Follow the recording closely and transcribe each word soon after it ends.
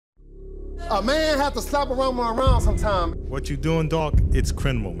A man has to slap a woman around sometime. What you doing, dog, it's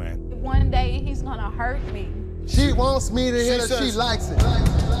criminal, man. One day he's gonna hurt me. She wants me to hit her, she likes it.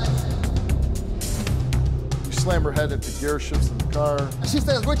 You slam her head into gear shifts in the car. She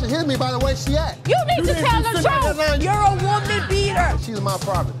says, Richard hit me by the way she act. You need to tell the truth. You're a woman beater. She's my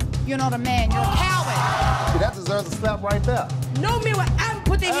property. You're not a man, you're a coward. See, that deserves a slap right there. No man will ever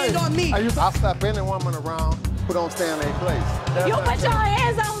put their hands on me. I slap any woman around who don't stay in their place. You put your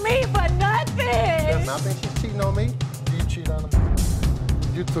hands on me for nothing. I think she's cheating on me. Do you cheat on him?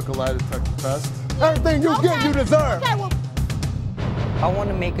 You took a lie detector test. Everything you get, you deserve. Okay, well, I want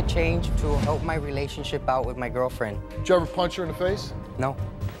to make a change to help my relationship out with my girlfriend. Did you ever punch her in the face? No.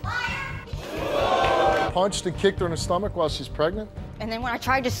 Punched and kicked her in the stomach while she's pregnant? And then when I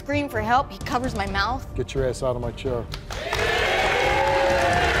tried to scream for help, he covers my mouth. Get your ass out of my chair.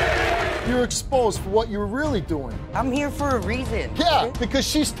 You're exposed for what you're really doing. I'm here for a reason. Yeah, because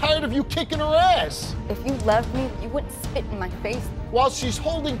she's tired of you kicking her ass. If you loved me, you wouldn't spit in my face. While she's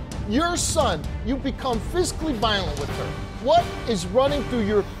holding your son, you become physically violent with her. What is running through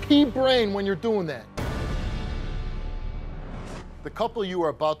your pea brain when you're doing that? The couple you are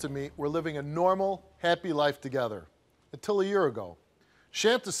about to meet were living a normal, happy life together until a year ago.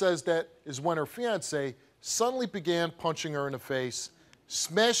 Shanta says that is when her fiancé suddenly began punching her in the face,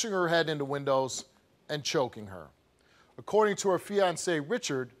 smashing her head into windows, and choking her. According to her fiancé,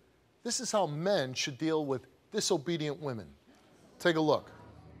 Richard, this is how men should deal with disobedient women. Take a look.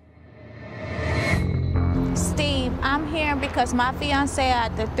 Steve, I'm here because my fiance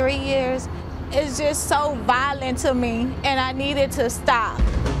after 3 years is just so violent to me and I needed to stop.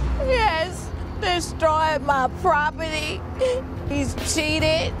 He has destroyed my property. He's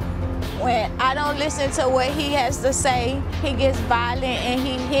cheated. When I don't listen to what he has to say, he gets violent and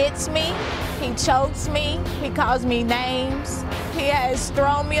he hits me, he chokes me, he calls me names. He has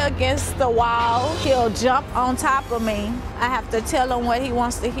thrown me against the wall. He'll jump on top of me. I have to tell him what he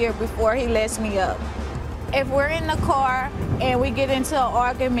wants to hear before he lets me up. If we're in the car and we get into an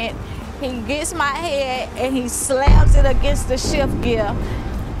argument, he gets my head and he slams it against the shift gear.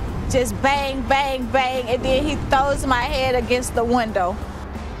 Just bang, bang, bang, and then he throws my head against the window.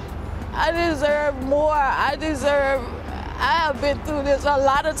 I deserve more. I have been through this a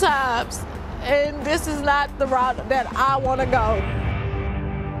lot of times, and this is not the route that I want to go.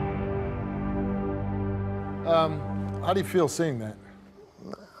 How do you feel seeing that?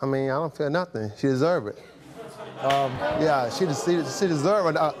 I mean, I don't feel nothing. She deserves it. Yeah, she deserves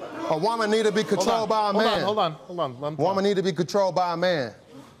it. A woman need to be controlled by a man. Hold on. Woman need to be controlled by a man.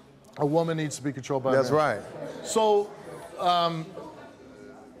 A woman needs to be controlled by a man. That's right. So,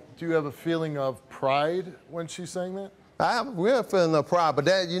 do you have a feeling of pride when she's saying that? I have a real feeling of pride, but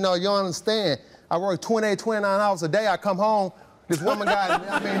that, you know, you understand. I work 28, 29 hours a day. I come home, this woman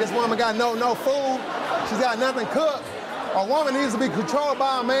got, this woman got no food. She's got nothing cooked. A woman needs to be controlled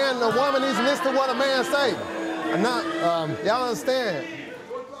by a man. A woman needs to listen to what a man say. Y'all understand?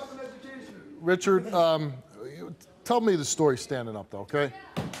 Richard, tell me the story standing up, though, okay?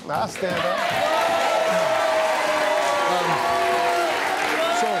 I stand up.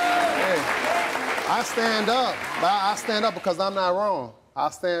 I stand up. I stand up because I'm not wrong. I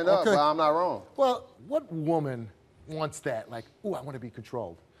stand up, but I'm not wrong. Well, what woman wants that? Like, ooh, I want to be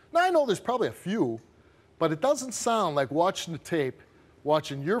controlled. Now, I know there's probably a few, but it doesn't sound like watching the tape,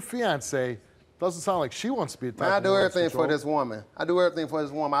 watching your fiancé, doesn't sound like she wants to be attacked. I do everything for this woman. I do everything for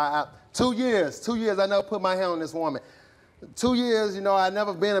this woman. 2 years, I never put my hand on this woman. 2 years, you know, I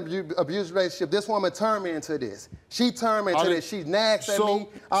never been in an abusive relationship. This woman turned me into this. She turned me into this. She nags at me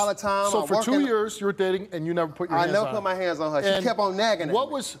all the time. So for 2 years, you were dating and you never put your hands on her? I never put my hands on her. She kept on nagging at me.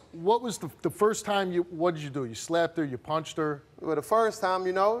 What was the first time what did you do? You slapped her, you punched her? Well, the first time,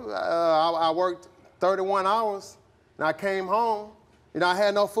 you know, I worked 31 hours and I came home. You know, I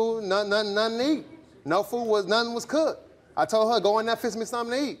had no food, nothing to eat. No food nothing was cooked. I told her, go in there, fix me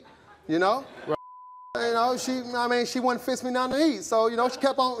something to eat, you know? Right. You know, she wouldn't fix me nothing to eat. So, you know, she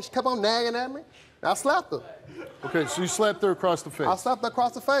kept on nagging at me. I slapped her. Okay, so you slapped her across the face. I slapped her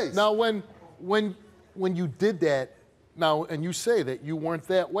across the face. Now, when you did that, now, and you say that you weren't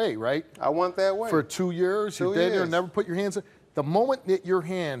that way, right? I wasn't that way. For 2 years, you dated her, never put your hands on. The moment that your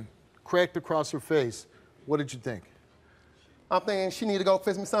hand cracked across her face, what did you think? I'm thinking she need to go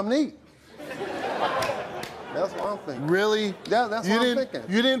fix me something to eat. That's what I'm thinking. Really? That's what I'm thinking.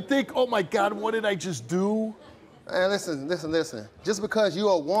 You didn't think, oh my God, what did I just do? And listen. Just because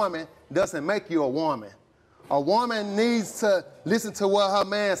you're a woman doesn't make you a woman. A woman needs to listen to what her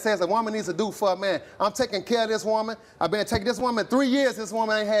man says. A woman needs to do for a man. I'm taking care of this woman. I've been taking this woman 3 years. This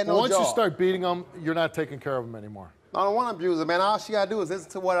woman ain't had no job. Once you start beating them, you're not taking care of them anymore. I don't want to abuse her, man. All she got to do is listen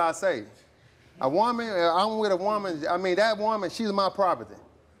to what I say. A woman, I'm with a woman, I mean, that woman, she's my property.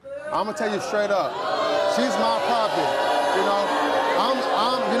 I'm gonna tell you straight up. She's my property.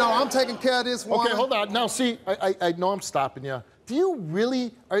 I'm taking care of this woman. Okay, hold on. Now, see, I know I'm stopping you. Do you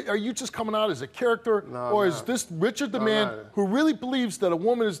really, are you just coming out as a character? Or is this Richard the man who really believes that a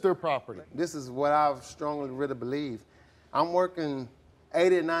woman is their property? This is what I strongly really believe. I'm working 8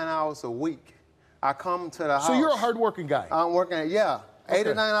 to 9 hours a week. I come to the house. So you're a hardworking guy? I'm working, yeah. 8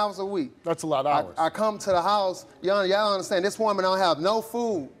 to 9 hours a week. That's a lot of hours. I come to the house, y'all understand, this woman don't have no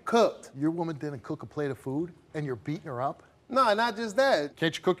food cooked. Your woman didn't cook a plate of food and you're beating her up? No, not just that.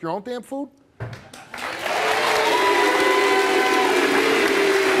 Can't you cook your own damn food?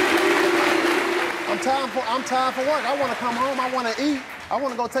 I'm tired for work. I want to come home, I want to eat. I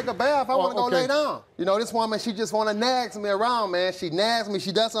want to go take a bath, I want to go lay down. You know, this woman, she just want to nag me around, man. She nags me,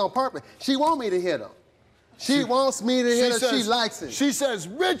 she does it on purpose. She want me to hit her. She wants me to hit her, she likes it. She says,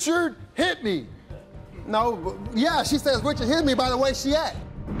 Richard, hit me. No, yeah, she says, Richard, hit me by the way she act.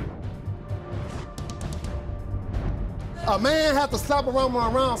 A man have to slap a woman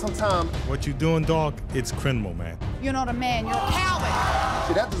around sometime. What you doing, dog, it's criminal, man. You're not a man, you're a coward.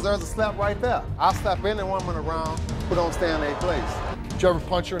 See, that deserves a slap right there. I'll slap any woman around who don't stay in their place. Did you ever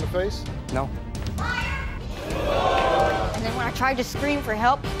punch her in the face? No. And then when I try to scream for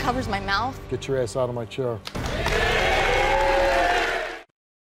help, he covers my mouth. Get your ass out of my chair.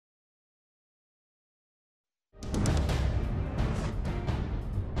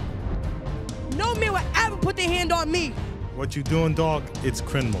 No man will ever put their hand on me. What you doing, dog, it's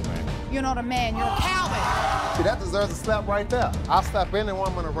criminal, man. You're not a man, you're a coward. See, that deserves a slap right there. I'll slap any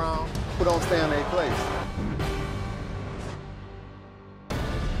woman around who don't stay in their place.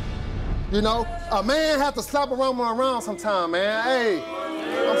 You know, a man have to slap a woman around sometime, man. Hey,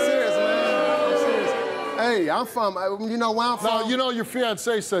 I'm serious, man. I'm serious. Hey, I'm from, you know where I'm from? Now, you know your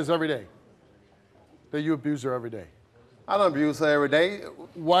fiancé says every day that you abuse her every day. I don't abuse her every day.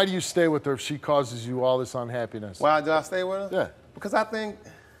 Why do you stay with her if she causes you all this unhappiness? Why do I stay with her? Yeah. Because I think,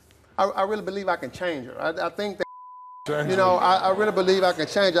 I really believe I can change her. I think that, you know, I really believe I can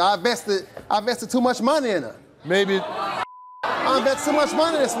change her. I invested too much money in her. Maybe. I invested too much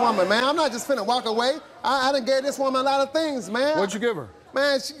money in this woman, man. I'm not just finna walk away. I done gave this woman a lot of things, man. What'd you give her?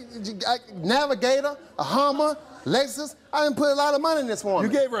 Man, Navigator, a Hummer, Lexus. I done put a lot of money in this woman.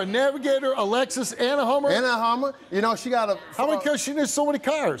 You gave her a Navigator, a Lexus, and a Hummer? And a Hummer. You know, she got a... How many cars? She needs so many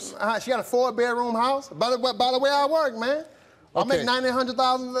cars. She got a 4-bedroom house. By the way I work, man. I make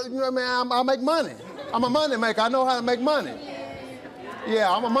 $90,000, you know what I mean? I make money. I'm a money maker. I know how to make money.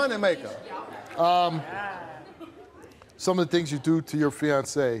 Yeah, I'm a money maker. Some of the things you do to your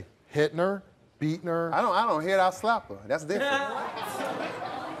fiancée, hitting her, beating her. I don't hit, I slap her. That's different.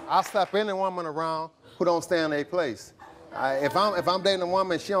 I slap any woman around who don't stay in their place. If I'm dating a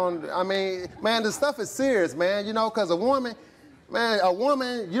woman, she don't, I mean, man, this stuff is serious, man, you know, because a woman,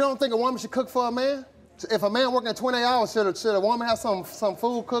 you don't think a woman should cook for a man? If a man working 20 hours, should a woman have some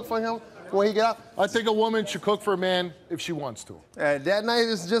food cooked for him when he get out? I think a woman should cook for a man if she wants to. That night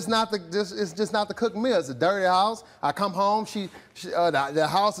is just not the cook meal. It's a dirty house. I come home, the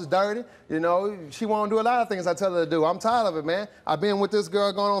house is dirty. You know, she won't do a lot of things I tell her to do. I'm tired of it, man. I've been with this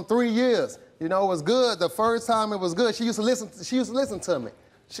girl going on 3 years. You know, it was good. The first time it was good. She used to listen to me.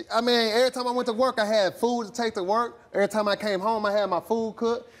 Every time I went to work, I had food to take to work. Every time I came home, I had my food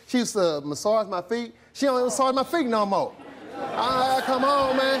cooked. She used to massage my feet. She don't massage my feet no more. I come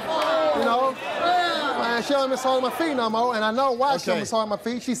home, man, you know. Man, she don't massage my feet no more, and I know why she don't massage my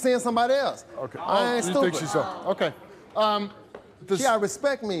feet. She's seeing somebody else. Okay. I ain't stupid. You think she's so? Okay. She gotta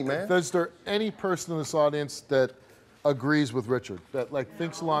respect me, man. Is there any person in this audience that agrees with Richard, that like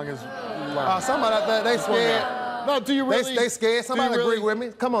thinks along his lines? Somebody out there, they scared. No, do you really? They scared. Somebody agree with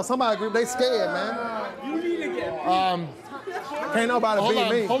me. Come on, somebody agree. They scared, man. You need to get Can't nobody beat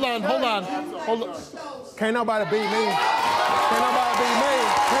me. Hold on. Can't nobody beat me. Can't nobody beat me.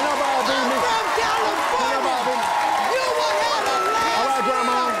 Can't nobody beat me. from California. You will have a last. All right,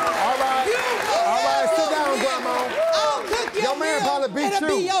 Grandma. All right, sit down, Grandma. I'll cook your Your man meal. probably beat It'll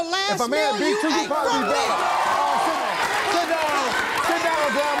you. be your last If a man meal beat you, you ate probably from be better. me. Sit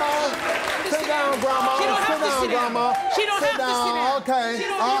down, Grandma. Sit down, Grandma. She don't have Sit to down, sit down. Grandma. She don't have to sit down. Okay. She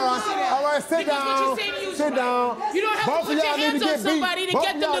don't have to sit down. All right, sit Because what down. you're saying to you is Sit right. down. You don't have Both to put of your y'all need hands to on get beat. somebody to Both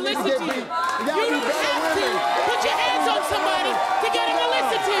get of them to y'all need listen get to you. beat. Y'all You be don't better have to women. put your hands on somebody to get them to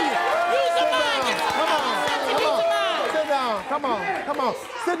listen to you. Use the mind. Come on. Sit down. Come on.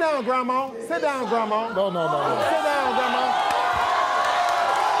 Sit down, Grandma. Sit down, Grandma. No. Sit down, Grandma. Sit down,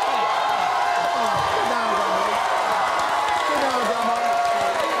 Grandma. Sit down, Grandma.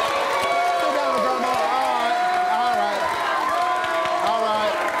 Sit down, Grandma. All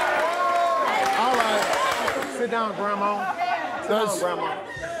right. Sit down, Grandma. Sit down, Grandma.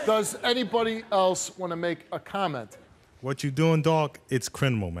 Does anybody else want to make a comment? What you doing, dog, it's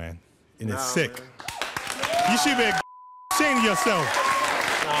criminal, man. And it's sick. Man. You should be ashamed of yourself.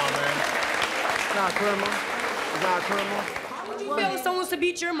 Nah, man. It's not criminal. It's not criminal. How would you feel if someone was to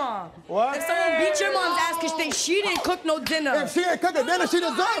beat your mom? What? If someone beat your mom's ass because she didn't cook no dinner. If she ain't cooking dinner, she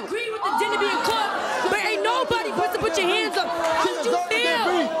deserves it. I agree with the dinner being cooked, but ain't nobody supposed to put your hands up. How would you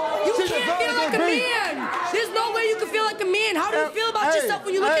feel? You can't feel like a man. There's no way you can feel like a man. How do you feel about yourself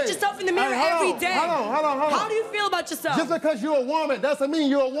when you look at yourself in the mirror every day? Hold on. How do you feel about yourself? Just because you're a woman doesn't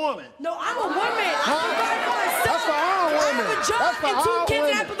mean you're a woman. No, I'm a woman. I provide for myself. That's for all women. I have a job and 2 kids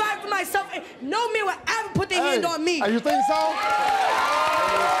and I provide for myself. And no man will ever put their hand on me. You think so?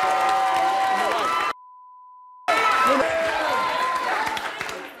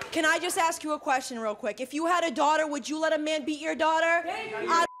 Can I just ask you a question real quick? If you had a daughter, would you let a man beat your daughter?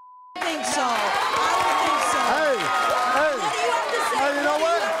 I don't think so. I don't think so. Hey. What do you have to say? Hey, you know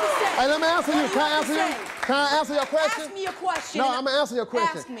what? Hey, let me answer you. Can I answer you? Can I answer your question? Ask me a question. No, I'm going to answer your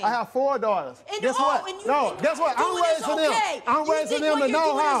question. Ask me. I have 4 daughters. And guess what? Guess what? I'm raising them. I'm raising them to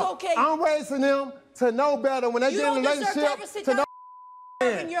know how. I'm raising them to know better when they get in a relationship, to know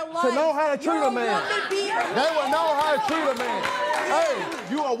to know how to treat a man. They will know how to treat a man. Hey,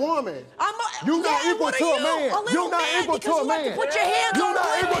 you a woman. You're not equal to a man. You're not equal to a man. You're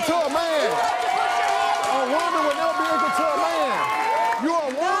not equal to a man. A woman will never be equal to a man. You're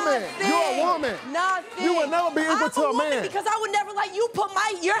a woman. You're a woman. Nothing. You will never be equal to a man. Because I would never let you put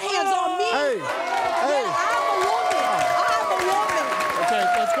your hands on me. Hey. I'm a woman. I'm a woman. Okay,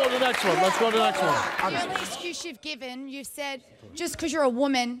 let's go to the next one. Let's go to the next one. The only excuse you've given, you've said, just because you're a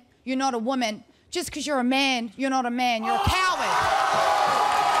woman, you're not a woman. Just because you're a man, you're not a man. You're a coward.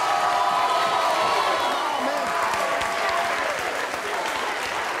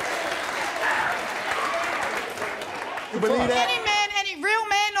 You believe that? Any man, any real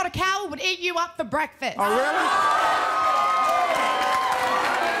man, not a coward, would eat you up for breakfast. Oh, really?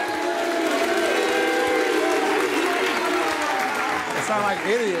 They sound like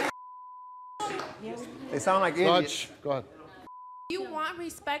idiots. They sound like idiots. Go ahead. You want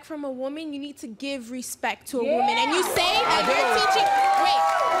respect from a woman, you need to give respect to a woman. And you say that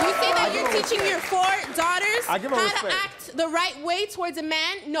you're teaching your 4 daughters how to act the right way towards a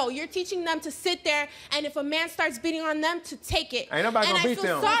man. No, you're teaching them to sit there, and if a man starts beating on them, to take it. Ain't nobody gonna beat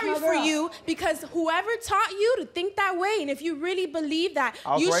them. And I feel sorry for you, because whoever taught you to think that way, and if you really believe that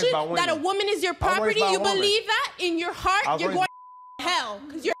that a woman is your property, you believe that in your heart, you're going to hell.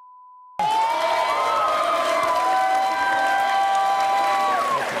 Because you're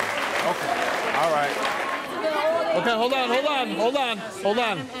all right. Okay, hold on.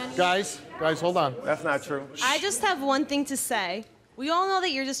 Guys, hold on. That's not true. I just have one thing to say. We all know that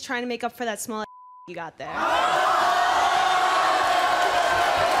you're just trying to make up for that small you got there.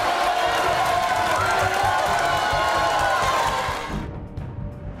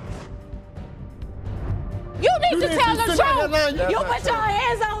 You need to tell the truth. You put your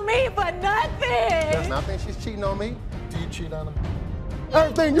hands on me for nothing. That's not. I think she's cheating on me. Do you cheat on him?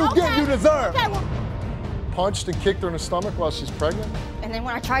 Everything you get, you deserve. Punched and kicked her in the stomach while she's pregnant? And then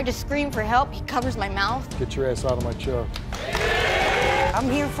when I tried to scream for help, he covers my mouth. Get your ass out of my chair. I'm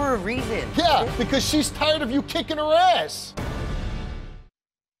here for a reason. Yeah, because she's tired of you kicking her ass.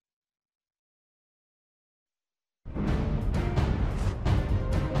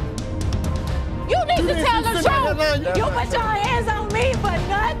 You need to tell the truth. You put your hands on me for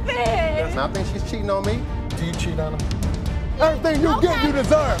nothing. That's not. I think she's cheating on me. Do you cheat on him? Everything you get, you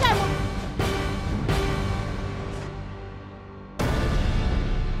deserve.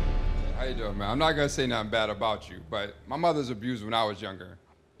 How you doing, man? I'm not gonna say nothing bad about you, but my mother's abused when I was younger.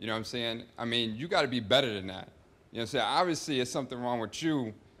 You know what I'm saying? I mean, you gotta be better than that. You know what I'm saying? Obviously, there's something wrong with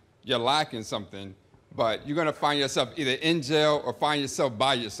you. You're lacking something, but you're gonna find yourself either in jail or find yourself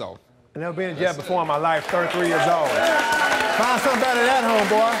by yourself. I've never been in jail before in my life, 33 years old. Find something better than that,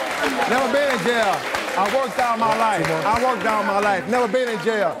 homeboy. Never been in jail. I worked out my life. Never been in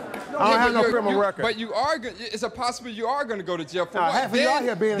jail. I don't have no criminal record. But you are, it's a possibility you are going to go to jail for what? Half of y'all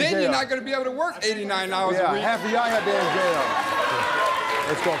here being in jail. Then you're not going to be able to work 89 hours a week. Half of y'all here being in jail.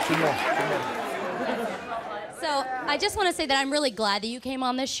 Let's go, 2 more. So I just want to say that I'm really glad that you came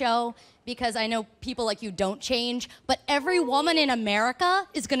on this show, because I know people like you don't change, but every woman in America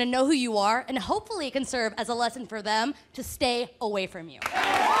is going to know who you are, and hopefully it can serve as a lesson for them to stay away from you.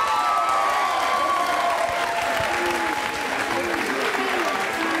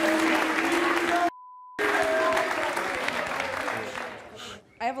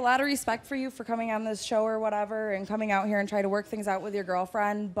 I have a lot of respect for you for coming on this show or whatever and coming out here and try to work things out with your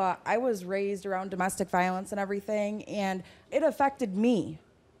girlfriend, but I was raised around domestic violence and everything, and it affected me.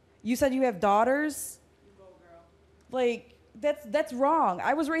 You said you have daughters? Like, that's wrong.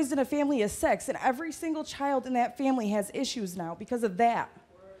 I was raised in a family of 6, and every single child in that family has issues now because of that.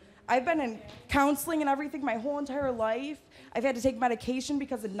 I've been in counseling and everything my whole entire life. I've had to take medication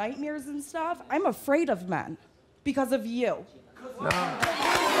because of nightmares and stuff. I'm afraid of men because of you. No.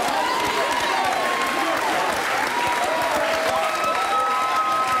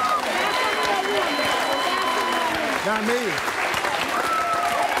 Not me.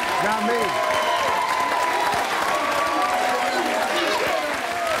 Not me.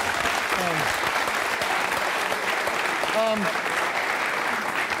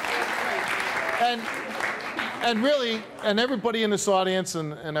 And really, and everybody in this audience,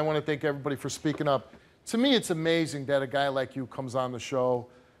 and I want to thank everybody for speaking up. To me, it's amazing that a guy like you comes on the show,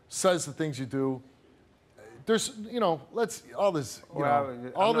 says the things you do. There's, you know, all this, you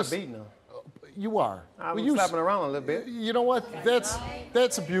know, all I'm this. not beating her. You are. I was slapping around a little bit. You know what?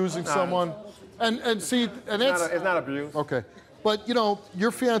 That's abusing someone. And see, and it's not abuse. Okay. But, you know,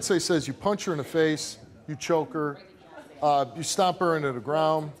 your fiance says you punch her in the face, you choke her, you stomp her into the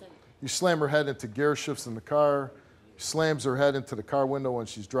ground, you slam her head into gear shifts in the car, slams her head into the car window when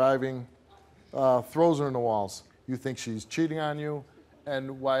she's driving, throws her in the walls. You think she's cheating on you,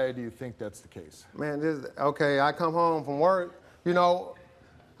 and why do you think that's the case? Man, okay, I come home from work, you know,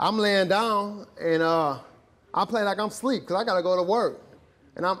 I'm laying down, and I play like I'm asleep, because I got to go to work.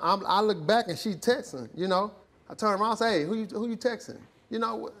 And I look back, and she's texting, you know. I turn around and say, hey, who you texting? You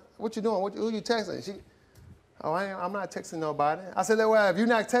know, what you doing? Who you texting? She, oh, I'm not texting nobody. I said, well, if you're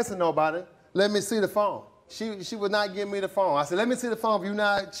not texting nobody, let me see the phone. She would not give me the phone. I said, let me see the phone if you're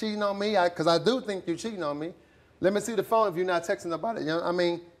not cheating on me, because I do think you're cheating on me. Let me see the phone if you're not texting nobody. You know, I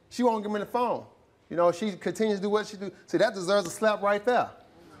mean, she won't give me the phone. You know, she continues to do what she do. See, that deserves a slap right there.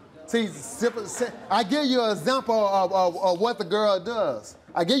 See, I give you an example of what the girl does.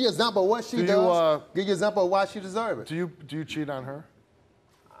 I give you an example of what she does. Give you an example of why she deserves it. Do you cheat on her?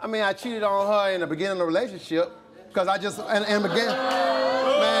 I mean, I cheated on her in the beginning of the relationship because I just, in the beginning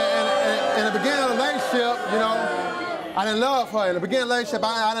of the relationship, you know, I didn't love her. In the beginning of the relationship,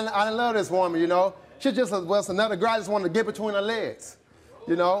 I didn't love this woman, you know. She just was another girl I just wanted to get between her legs,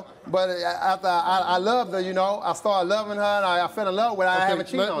 you know. But after I loved her, you know, I started loving her and I fell in love with her. I haven't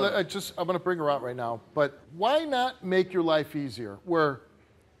cheated on her. I'm going to bring her out right now. But why not make your life easier? Where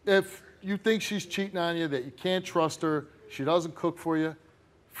if you think she's cheating on you, that you can't trust her, she doesn't cook for you,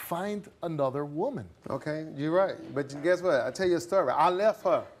 find another woman. Okay, you're right. But guess what? I'll tell you a story. I left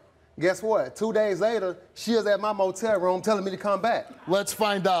her. Guess what? 2 days later, she was at my motel room telling me to come back. Let's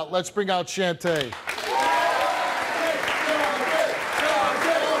find out. Let's bring out Shanta. Why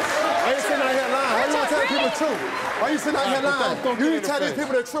you sitting out here lying? Why you want to tell people the truth? Why you sitting out here lying? You need to tell these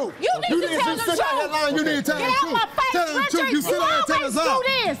people the truth. You need to tell them the truth. You need to tell them the truth. Tell them the truth. You sit out here and tell us all.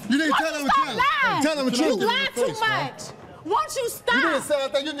 You need to tell them the truth. Tell them the truth. You lie too much. Won't you stop? You didn't say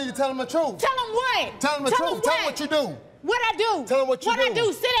anything. You need to tell them the truth. Tell them what? Tell them the truth. Tell them what you do. What I do? Tell them what you do. What I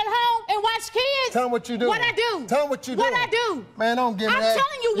do? Sit at home and watch kids? Tell them what you do. What I do? Tell them what you do. What I do? Man, don't give me that. I'm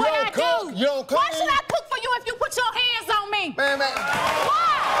telling you what I do. You don't cook. Why should I cook for you if you put your hands on me? Man. Why?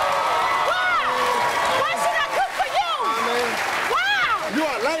 Why should I cook for you? Why? You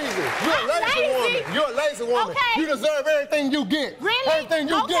are lazy. You're a lazy woman. You're a lazy woman. Okay. You deserve everything you get. Really? Everything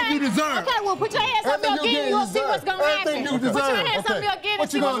you get, you deserve. Okay, well, put your hands on me again. You'll see what's going to happen. Everything you deserve. Put your hands on me again and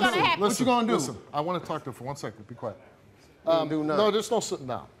see what's going to happen. What you going to do? Listen, I want to talk to her for 1 second. Be quiet. Do nothing. No, there's no sitting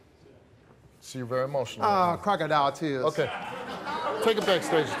down. So you're very emotional. Crocodile tears. Okay. Take it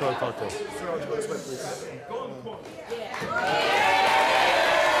backstage until I talk to her.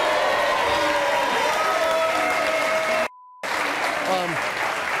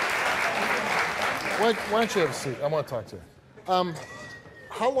 Why don't you have a seat? I want to talk to you.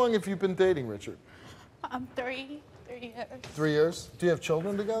 How long have you been dating Richard? 3 years. 3 years? Do you have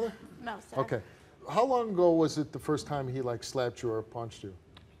children together? No, sir. Okay. How long ago was it the first time he slapped you or punched you?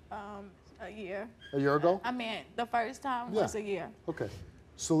 A year. A year ago? I mean, the first time was a year. Okay.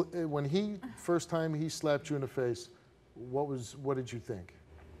 So when first time he slapped you in the face, what did you think?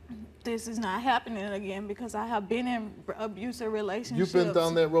 This is not happening again because I have been in abusive relationships. You've been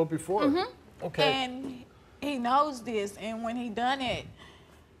down that road before? Mm-hmm. Okay. And he knows this, and when he done it,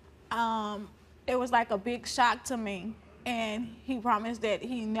 it was like a big shock to me. And he promised that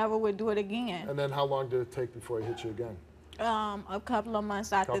he never would do it again. And then how long did it take before he hit you again? A couple of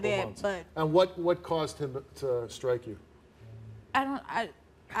months after that. But and what caused him to strike you? I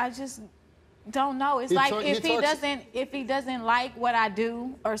Don't know. It's like if he doesn't like what I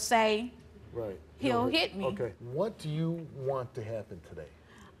do or say, right, he'll hit me. Okay. What do you want to happen today?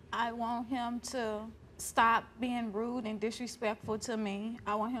 I want him to stop being rude and disrespectful to me.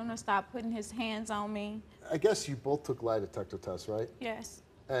 I want him to stop putting his hands on me. I guess you both took lie detector tests, right? Yes.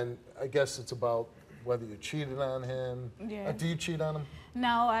 And I guess it's about whether you cheated on him. Yeah. Do you cheat on him?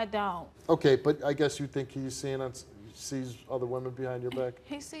 No, I don't. Okay, but I guess you think he's sees other women behind your back?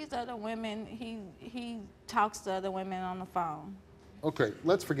 He sees other women. He talks to other women on the phone. Okay,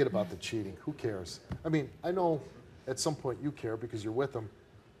 let's forget about the cheating. Who cares? I mean, I know at some point you care because you're with him,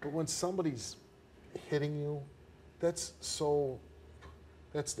 but when somebody's hitting you, that's the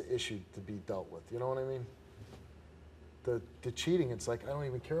issue to be dealt with. You know what I mean? The cheating, it's like, I don't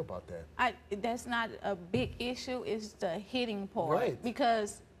even care about that. That's not a big issue. It's the hitting part. Right.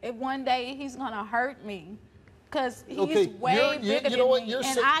 Because if one day he's gonna hurt me, because he's bigger way you know what? than me,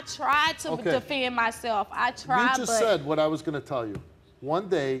 and I tried to defend myself. I tried, You just said what I was going to tell you. One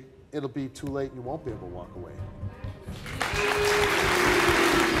day, it'll be too late and you won't be able to walk away.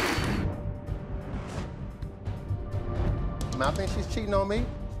 I think she's cheating on me.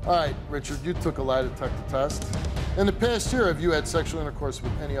 All right, Richard, you took a lie detector test. In the past year, have you had sexual intercourse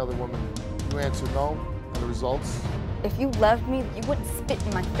with any other woman? You answered no, and the results? If you loved me, you wouldn't spit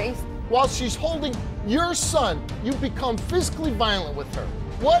in my face. While she's holding your son, you become physically violent with her.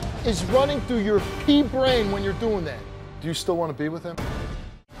 What is running through your pea brain when you're doing that? Do you still want to be with him?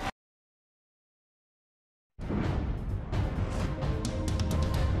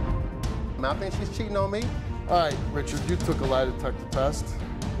 I think she's cheating on me. All right, Richard, you took a lie detector test.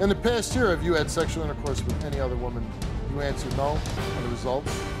 In the past year, have you had sexual intercourse with any other woman? You answered no, and the results?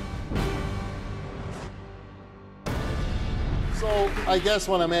 So I guess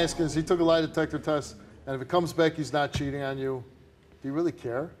what I'm asking is he took a lie detector test, and if it comes back he's not cheating on you, do you really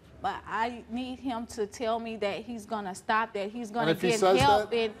care? But I need him to tell me that he's gonna stop, that he's gonna And if he get says help.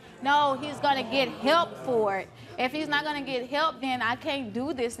 that? No, he's gonna get help for it. If he's not gonna get help, then I can't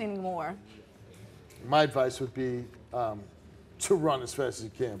do this anymore. My advice would be to run as fast as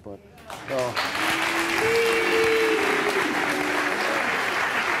you can, but.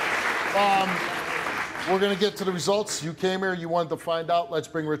 We're going to get to the results. You came here, you wanted to find out. Let's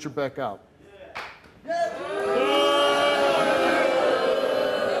bring Richard back out.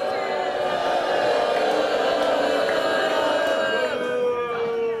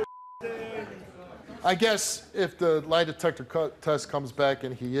 I guess if the lie detector test comes back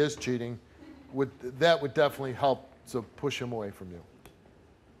and he is cheating, that would definitely help to push him away from you.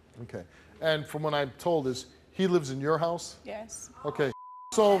 Okay. And from what I'm told is he lives in your house? Yes. Okay.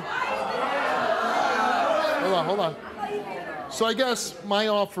 So, hold on. So I guess my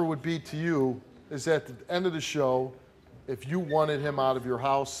offer would be to you is at the end of the show, if you wanted him out of your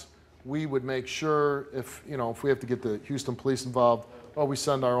house, we would make sure if we have to get the Houston police involved, we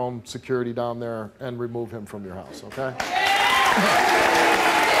send our own security down there and remove him from your house, okay?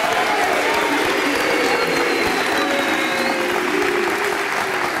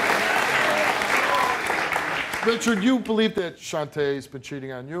 Richard, you believe that Shantae's been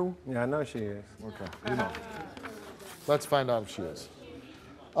cheating on you? Yeah, I know she is. Okay, you know. Let's find out if she is.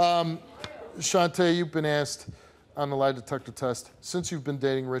 Shantae, you've been asked on the lie detector test, since you've been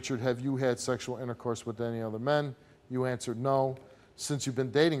dating Richard, have you had sexual intercourse with any other men? You answered no. Since you've been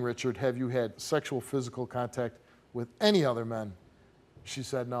dating Richard, have you had sexual physical contact with any other men? She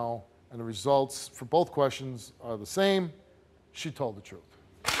said no, and the results for both questions are the same. She told the truth.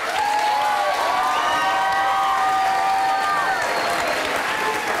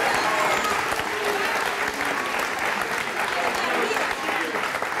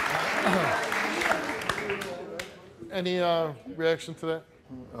 Any reaction to that?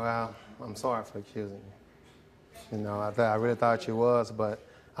 Well, I'm sorry for accusing you. I really thought you was, but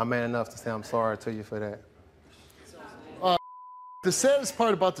I'm man enough to say I'm sorry to you for that. The saddest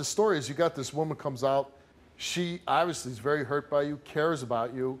part about the story is you got this woman comes out. She obviously is very hurt by you, cares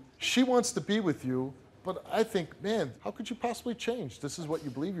about you. She wants to be with you, but I think, man, how could you possibly change? This is what you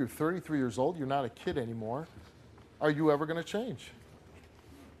believe. You're 33 years old. You're not a kid anymore. Are you ever going to change?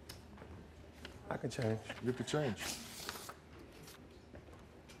 I can change. You could change.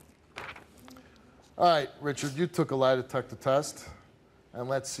 All right, Richard, you took a lie detector test, and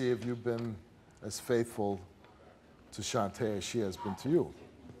let's see if you've been as faithful to Shantae as she has been to you.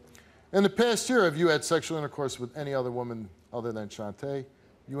 In the past year, have you had sexual intercourse with any other woman other than Shantae?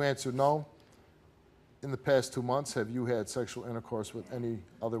 You answered no. In the past 2 months, have you had sexual intercourse with any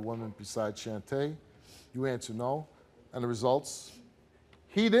other woman besides Shantae? You answered no. And the results?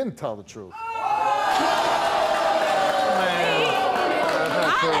 He didn't tell the truth.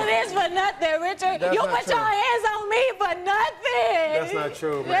 All of this for nothing. nothing, Richard. That's You not put true. your hands on me for nothing. That's not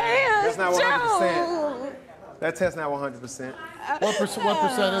true, man. That is That's not 100%. true. That test's not 100%. What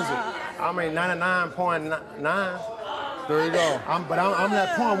percent is it? I mean, 99.9. There you go. I'm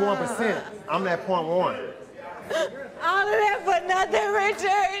that 0.1%. I'm that 0.1. All of that for nothing,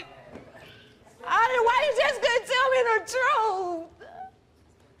 Richard. Why you just couldn't tell me the truth?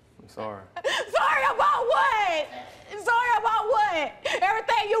 I'm sorry. Sorry about what? Sorry about what?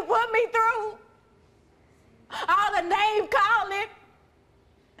 Everything you put me through? All the name calling?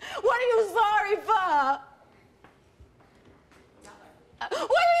 What are you sorry for? What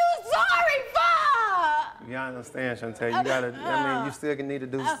are you sorry for? You gotta understand, Shanta. You gotta, I mean, you still need to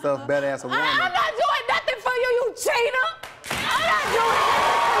do stuff better as a woman. I'm not doing nothing for you, you cheater. I'm not doing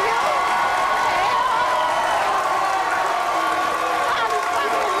nothing for you.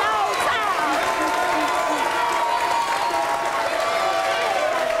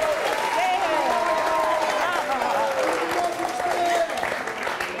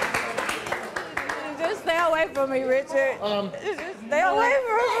 Just stay away from me, Richard. Just stay away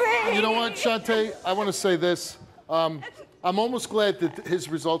from me. You know what, Shanta? I want to say this. I'm almost glad that his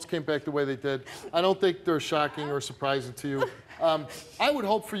results came back the way they did. I don't think they're shocking or surprising to you. I would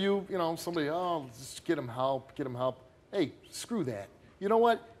hope for you, you know, somebody, oh, just get him help, get him help. Hey, screw that. You know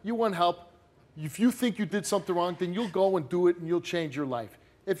what? You want help. If you think you did something wrong, then you'll go and do it and you'll change your life.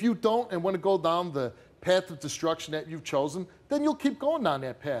 If you don't and want to go down the path of destruction that you've chosen, then you'll keep going down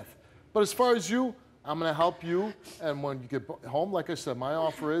that path. But as far as you, I'm going to help you. And when you get home, like I said, my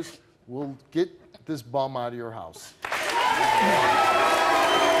offer is we'll get this bum out of your house. I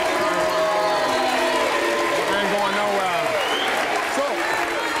ain't going nowhere.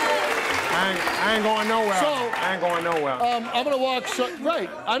 I ain't going nowhere. I ain't going nowhere. I'm going to walk, right,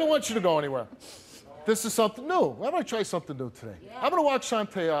 I don't want you to go anywhere. This is something new. I'm going to try something new today. I'm going to walk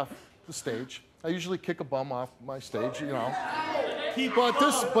Shanta off the stage. I usually kick a bum off my stage, you know.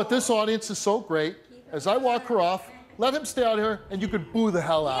 But this audience is so great. As I walk her off, let him stay out here and you can boo the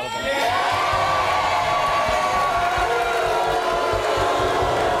hell out of him.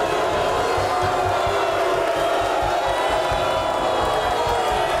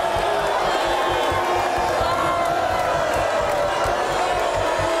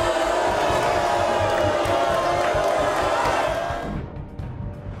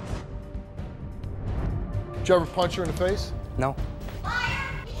 Did you ever punch her in the face? No.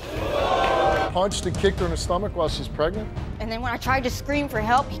 Punched and kicked her in the stomach while she's pregnant? And then when I tried to scream for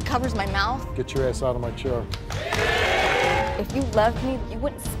help, he covers my mouth. Get your ass out of my chair. If you loved me, you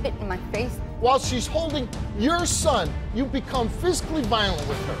wouldn't spit in my face. While she's holding your son, you become physically violent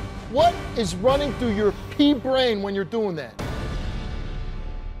with her. What is running through your pea brain when you're doing that?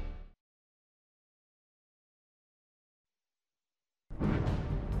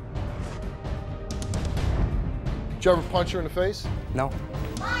 Did you ever punch her in the face? No.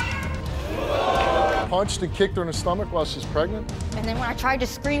 Punched and kicked her in the stomach while she's pregnant? And then when I tried to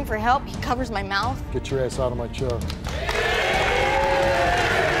scream for help, he covers my mouth. Get your ass out of my chair.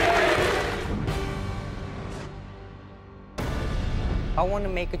 I want to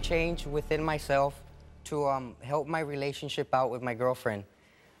make a change within myself to help my relationship out with my girlfriend.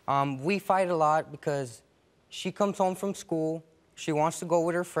 We fight a lot because she comes home from school, she wants to go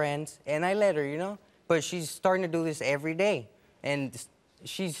with her friends, and I let her, you know? But she's starting to do this every day. And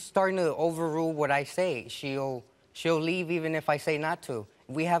she's starting to overrule what I say. She'll leave even if I say not to.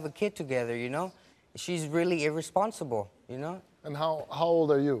 We have a kid together, you know? She's really irresponsible, you know? And how old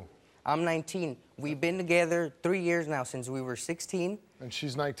are you? I'm 19. We've been together 3 years now, since we were 16. And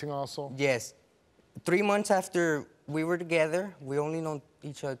she's 19 also? Yes. 3 months after we were together, we only known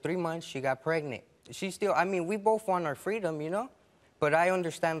each other 3 months, she got pregnant. She still, I mean, we both want our freedom, you know? But I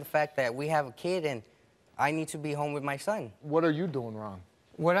understand the fact that we have a kid and I need to be home with my son. What are you doing wrong?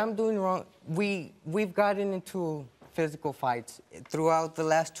 What I'm doing wrong, we've gotten into physical fights. Throughout the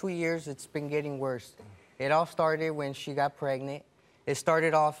last 2 years, it's been getting worse. It all started when she got pregnant. It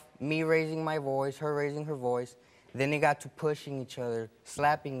started off me raising my voice, her raising her voice. Then it got to pushing each other,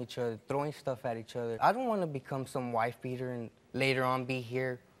 slapping each other, throwing stuff at each other. I don't want to become some wife beater and later on be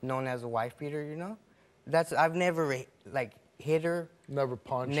here known as a wife beater, you know? I've never, like, hit her. Never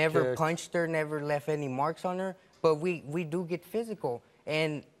punched, never punched her, never left any marks on her. But we do get physical.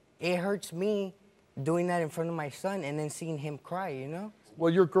 And it hurts me doing that in front of my son and then seeing him cry, you know?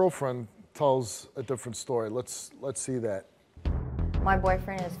 Well, your girlfriend tells a different story. Let's see that. My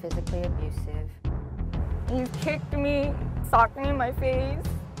boyfriend is physically abusive. He's kicked me, socked me in my face.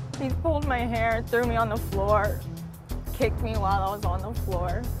 He's pulled my hair, threw me on the floor, kicked me while I was on the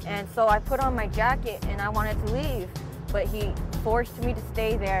floor. And so I put on my jacket and I wanted to leave, but he forced me to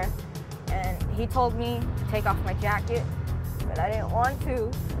stay there. and he told me to take off my jacket, but I didn't want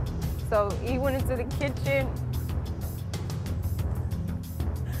to. So he went into the kitchen,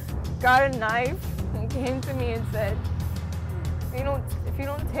 got a knife, and came to me and said, if you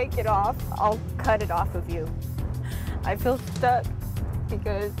don't take it off, I'll cut it off of you. I feel stuck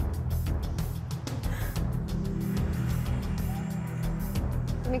because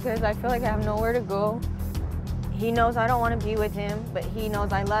I feel like I have nowhere to go. He knows I don't want to be with him, but he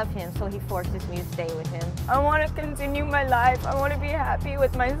knows I love him, so he forces me to stay with him. I want to continue my life. I want to be happy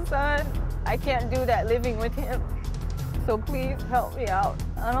with my son. I can't do that living with him. So please help me out.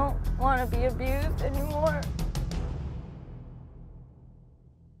 I don't want to be abused anymore.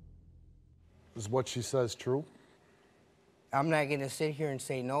 Is what she says true? I'm not going to sit here and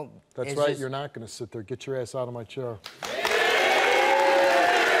say no. That's right, you're not going to sit there. Get your ass out of my chair.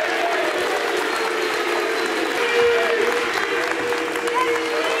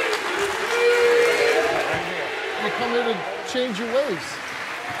 You come here to change your ways.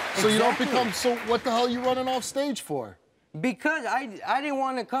 So you don't become, so what the hell are you running off stage for? Because I didn't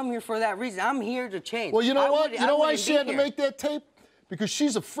want to come here for that reason. I'm here to change. Well, you know what? You know why she had to make that tape? Because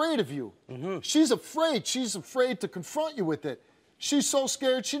she's afraid of you. She's afraid. She's afraid to confront you with it. She's so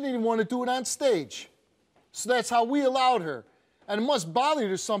scared she didn't even want to do it on stage. So that's how we allowed her. And it must bother you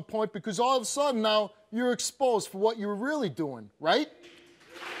to some point because all of a sudden now you're exposed for what you were really doing, right?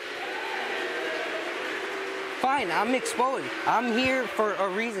 Fine, I'm exposed. I'm here for a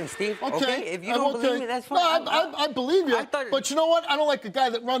reason, Steve. Okay? If you don't believe me, that's fine. No, I believe you. But you know what? I don't like a guy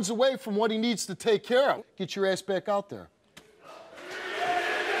that runs away from what he needs to take care of. Get your ass back out there.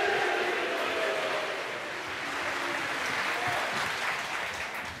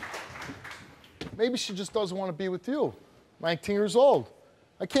 Maybe she just doesn't want to be with you. 19 years old.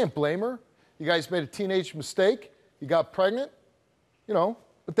 I can't blame her. You guys made a teenage mistake. You got pregnant. You know,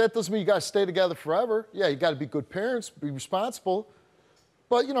 but that doesn't mean you got to stay together forever. Yeah, you got to be good parents, be responsible.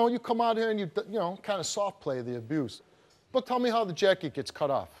 But, you know, you come out here and you know, kind of soft play the abuse. But tell me how the jacket gets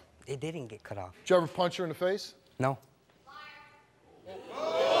cut off. It didn't get cut off. Did you ever punch her in the face? No.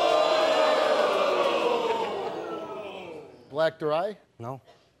 Blacked her eye? No.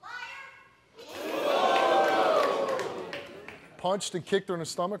 Punched and kicked her in the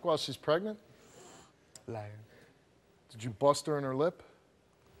stomach while she's pregnant? Liar. Did you bust her in her lip?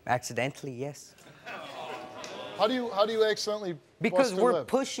 Accidentally, yes. How do you accidentally because bust her we're lip?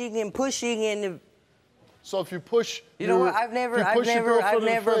 pushing and so if you push, you know what? I've never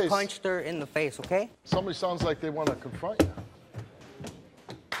punched her in the face. Okay. Somebody sounds like they want to confront you.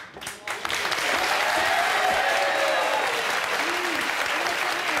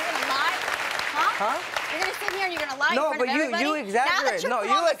 Huh? You're gonna sit here and you're gonna lie in front but of everybody? you exaggerate. No,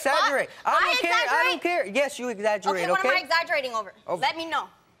 you exaggerate. I don't care. Yes, you exaggerate. Okay, what am I exaggerating over? Let me know.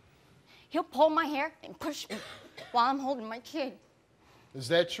 He'll pull my hair and push me while I'm holding my kid. Is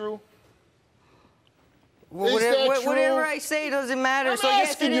that true? Well, whatever I say doesn't matter. So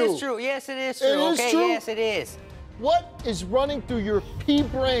yes, it is true. Yes, it is true. It is true? Yes, it is. What is running through your pea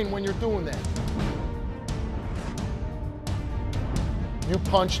brain when you're doing that? You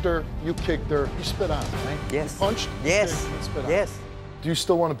punched her, you kicked her, you spit on her, right? Yes. You punched? Yes. Kicked, and spit on yes. her. Do you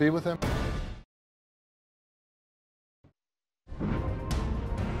still want to be with him?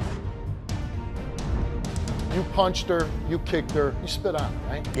 You punched her, you kicked her, you spit on her,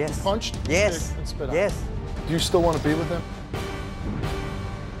 right? Yes. You punched, yes. kicked, and spit on yes. her. Do you still want to be with him?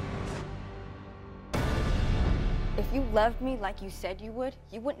 If you loved me like you said you would,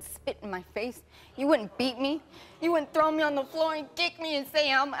 you wouldn't spit in my face. You wouldn't beat me. You wouldn't throw me on the floor and kick me and say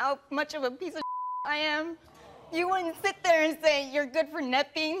how much of a piece of I am. You wouldn't sit there and say, you're good for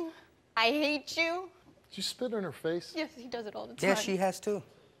nothing. I hate you. Did you spit in her face? Yes, he does it all the time. Yes, she has too.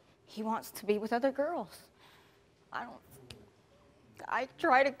 He wants to be with other girls. I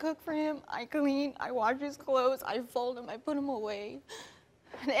try to cook for him. I clean. I wash his clothes. I fold him. I put him away.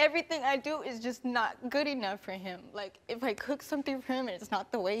 And everything I do is just not good enough for him. Like, if I cook something for him and it's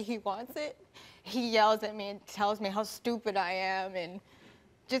not the way he wants it, he yells at me and tells me how stupid I am and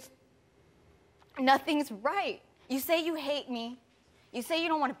just nothing's right. You say you hate me. You say you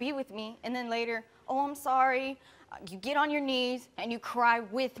don't want to be with me. And then later, oh, I'm sorry. You get on your knees and you cry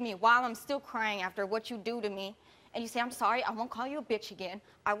with me while I'm still crying after what you do to me. And you say, I'm sorry. I won't call you a bitch again.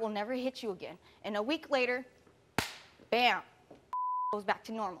 I will never hit you again. And a week later, bam. Goes back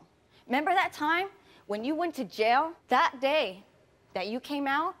to normal. Remember that time when you went to jail? That day that you came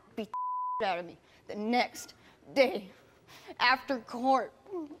out, beat the out of me. The next day, after court,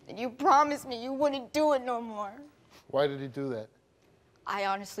 and you promised me you wouldn't do it no more. Why did he do that? I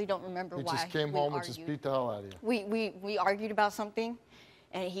honestly don't remember why. He just came home and just beat the hell out of you. We argued about something,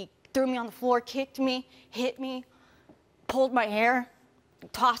 and threw me on the floor, kicked me, hit me, pulled my hair,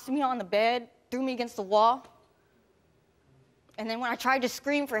 tossed me on the bed, threw me against the wall. And then when I tried to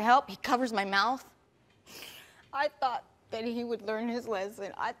scream for help, he covers my mouth. I thought that he would learn his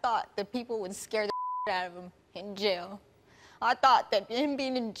lesson. I thought that people would scare the out of him in jail. I thought that him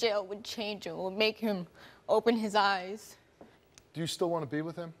being in jail would change him, would make him open his eyes. Do you still want to be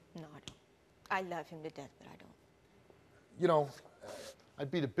with him? No, I don't. I love him to death, but I don't. You know,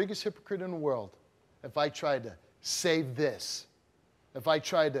 I'd be the biggest hypocrite in the world if I tried to save this, if I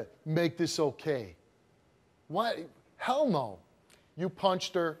tried to make this okay. Why? Hell no. You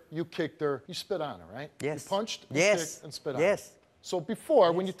punched her, you kicked her, you spit on her, right? Yes. You punched, you Yes. kicked, and spit on her. Yes. So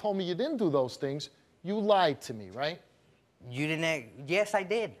before, when you told me you didn't do those things, you lied to me, right? You didn't. Yes, I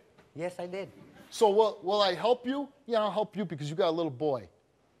did. Yes, I did. So will I help you? Yeah, I'll help you because you got a little boy.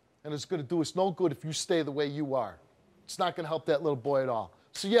 And it's going to do us no good if you stay the way you are. It's not going to help that little boy at all.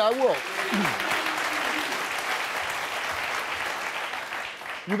 So yeah, I will.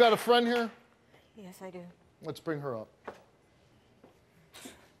 You got a friend here? Yes, I do. Let's bring her up.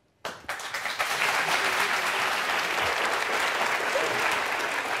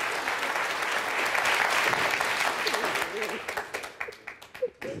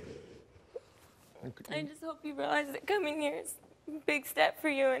 I just hope you realize that coming here is a big step for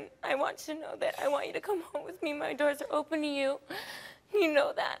you, and I want you to know that I want you to come home with me. My doors are open to you. You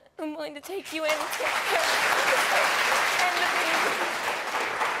know that. I'm willing to take you in and take care of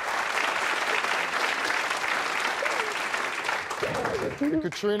the baby. And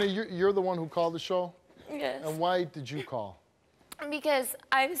Katrina, you're the one who called the show? Yes. And why did you call? Because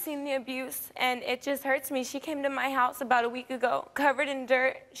I've seen the abuse, and it just hurts me. She came to my house about a week ago, covered in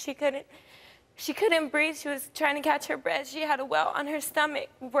dirt. She couldn't breathe. She was trying to catch her breath. She had a welt on her stomach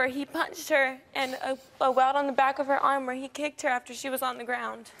where he punched her, and a welt on the back of her arm where he kicked her after she was on the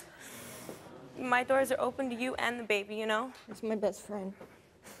ground. My doors are open to you and the baby, you know? It's my best friend.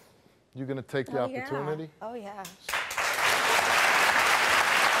 You gonna take the opportunity? Yeah. Oh, yeah.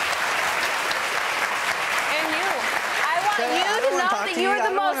 You to know that you are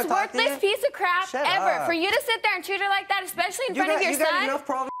the most worthless piece of crap ever. For you to sit there and treat her like that, especially in front of your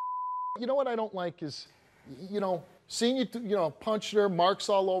son. You know what I don't like is, seeing you, punch her, marks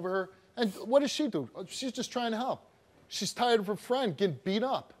all over her. And what does she do? She's just trying to help. She's tired of her friend getting beat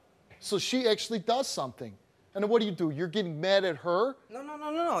up. So she actually does something. And then what do? You're getting mad at her?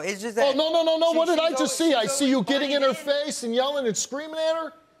 No. It's just that. Oh, no. What did I just see? I see you getting in her face and yelling and screaming at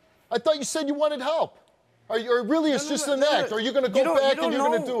her? I thought you said you wanted help. Or really it's just an act? Or are you going to go back and you're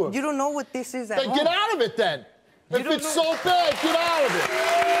going to do it? You don't know what this is at Then get out of it then. If it's so bad, get out of it.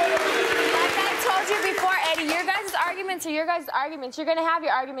 Like I told you before, Eddie, your guys' arguments are your guys' arguments. You're going to have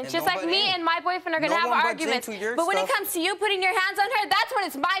your arguments. Just like me and my boyfriend are going to have our arguments. But when it comes to you putting your hands on her, that's when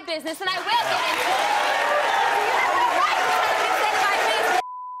it's my business, and I will get into it. You have no right to try to defend my business.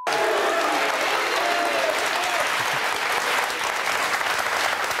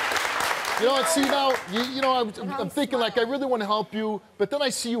 You know, see now, I'm thinking like I really want to help you, but then I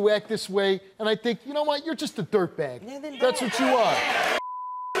see you act this way, and I think, you know what, you're just a dirtbag. That's what you are.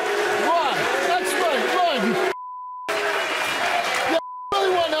 Run! That's right, run! You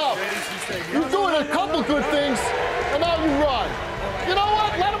really want help. You're doing a couple good things, and now you run. You know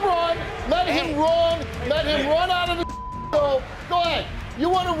what? Let him run. Let him run. Let him run out of the Go ahead. You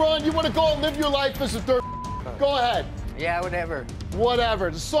want to run, you want to go and live your life as a dirt. Go ahead. Yeah, whatever.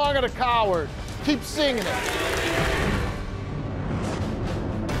 Whatever. The song of the coward. Keep singing it.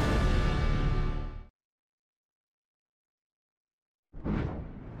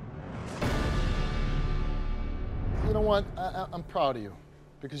 You know what? I'm proud of you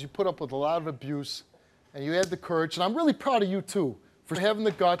because you put up with a lot of abuse and you had the courage. And I'm really proud of you, too, for having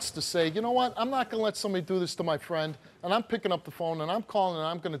the guts to say, you know what? I'm not going to let somebody do this to my friend. And I'm picking up the phone and I'm calling and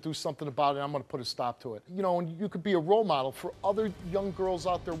I'm going to do something about it. And I'm going to put a stop to it. You know, and you could be a role model for other young girls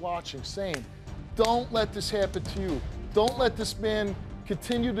out there watching, saying, don't let this happen to you. Don't let this man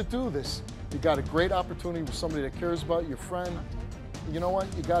continue to do this. You got a great opportunity with somebody that cares about your friend. You know what?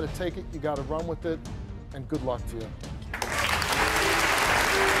 You got to take it. You got to run with it. And good luck to you.